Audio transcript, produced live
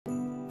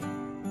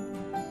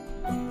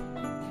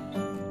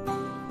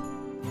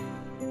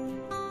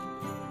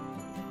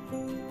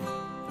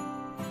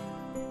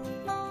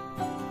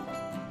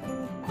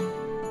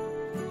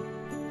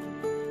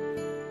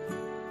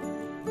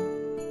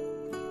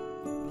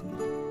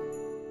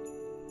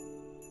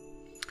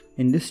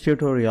In this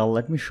tutorial,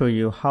 let me show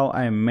you how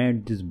I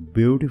made this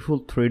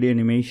beautiful 3D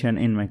animation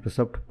in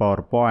Microsoft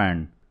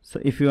PowerPoint. So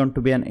if you want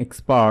to be an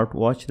expert,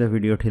 watch the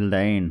video till the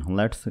end.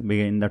 Let's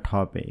begin the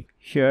topic.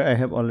 Here I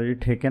have already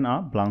taken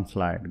a blank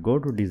slide. Go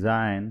to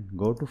design,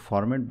 go to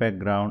format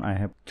background. I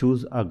have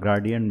choose a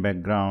gradient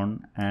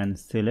background and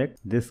select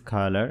this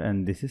color,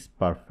 and this is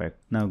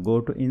perfect. Now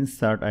go to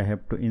insert. I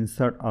have to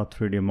insert our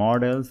 3D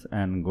models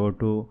and go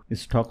to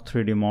stock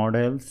 3D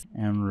models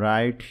and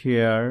right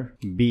here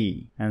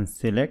B and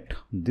select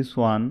this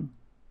one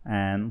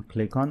and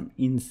click on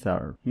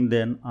insert.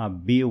 Then a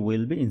B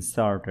will be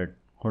inserted.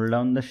 Hold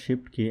down the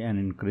shift key and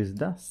increase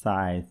the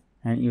size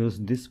and use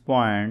this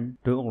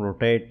point to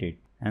rotate it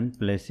and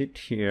place it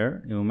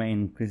here. You may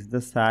increase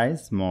the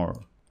size more.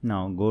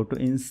 Now go to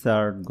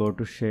insert, go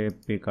to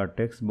shape, pick a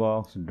text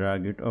box,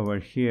 drag it over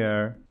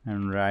here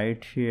and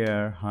right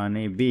here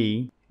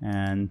honeybee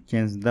and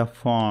change the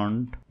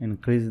font,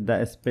 increase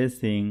the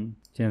spacing,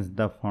 change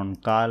the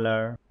font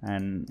color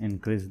and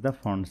increase the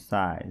font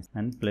size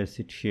and place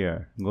it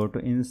here. Go to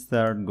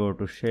insert, go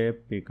to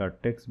shape, pick a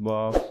text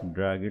box,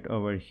 drag it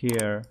over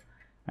here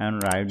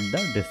and write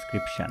the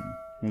description.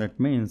 Let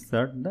me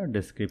insert the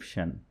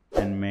description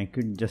and make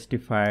it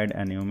justified,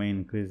 and you may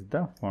increase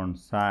the font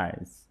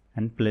size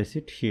and place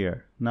it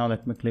here. Now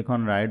let me click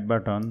on right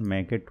button,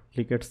 make it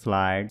duplicate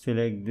slide,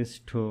 select this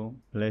two,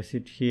 place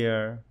it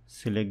here,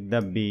 select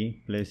the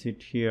B, place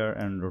it here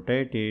and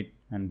rotate it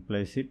and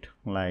place it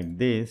like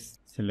this.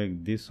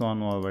 Select this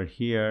one over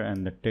here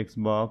and the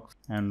text box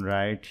and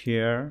right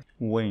here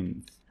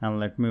wins, and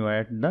let me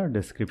write the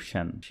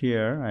description.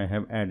 Here I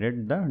have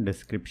added the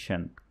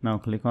description. Now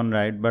click on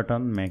right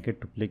button, make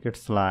it duplicate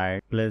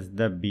slide, place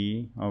the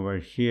B over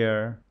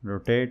here,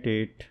 rotate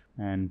it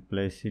and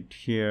place it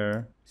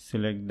here.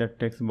 Select the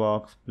text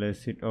box,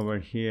 place it over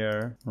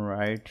here,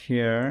 right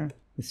here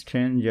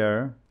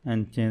stranger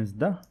and change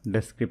the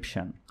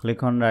description.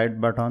 Click on right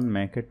button,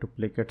 make it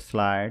duplicate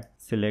slide,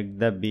 select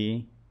the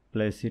B,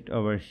 place it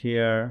over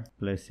here,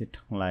 place it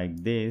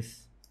like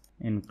this,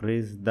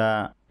 increase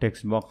the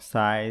text box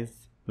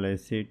size,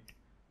 place it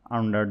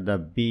under the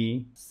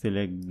B,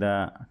 select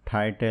the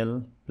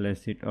title,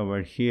 place it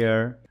over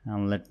here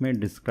and let me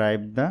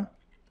describe the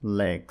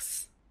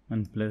legs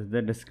and place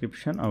the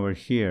description over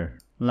here.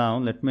 Now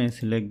let me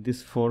select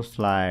these 4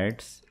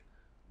 slides,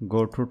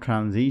 go to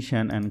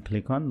transition and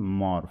click on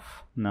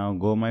morph. Now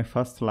go my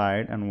first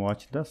slide and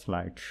watch the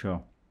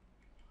slideshow.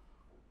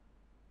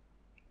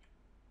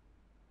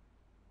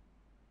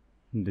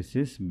 This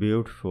is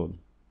beautiful.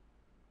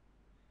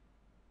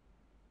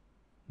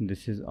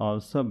 This is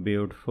also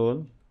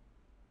beautiful.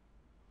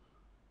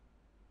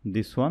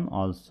 This one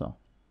also.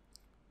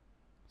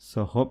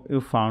 So hope you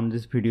found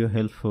this video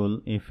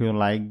helpful. If you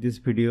like this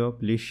video,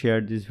 please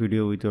share this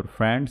video with your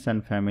friends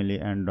and family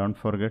and don't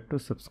forget to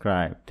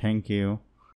subscribe. Thank you.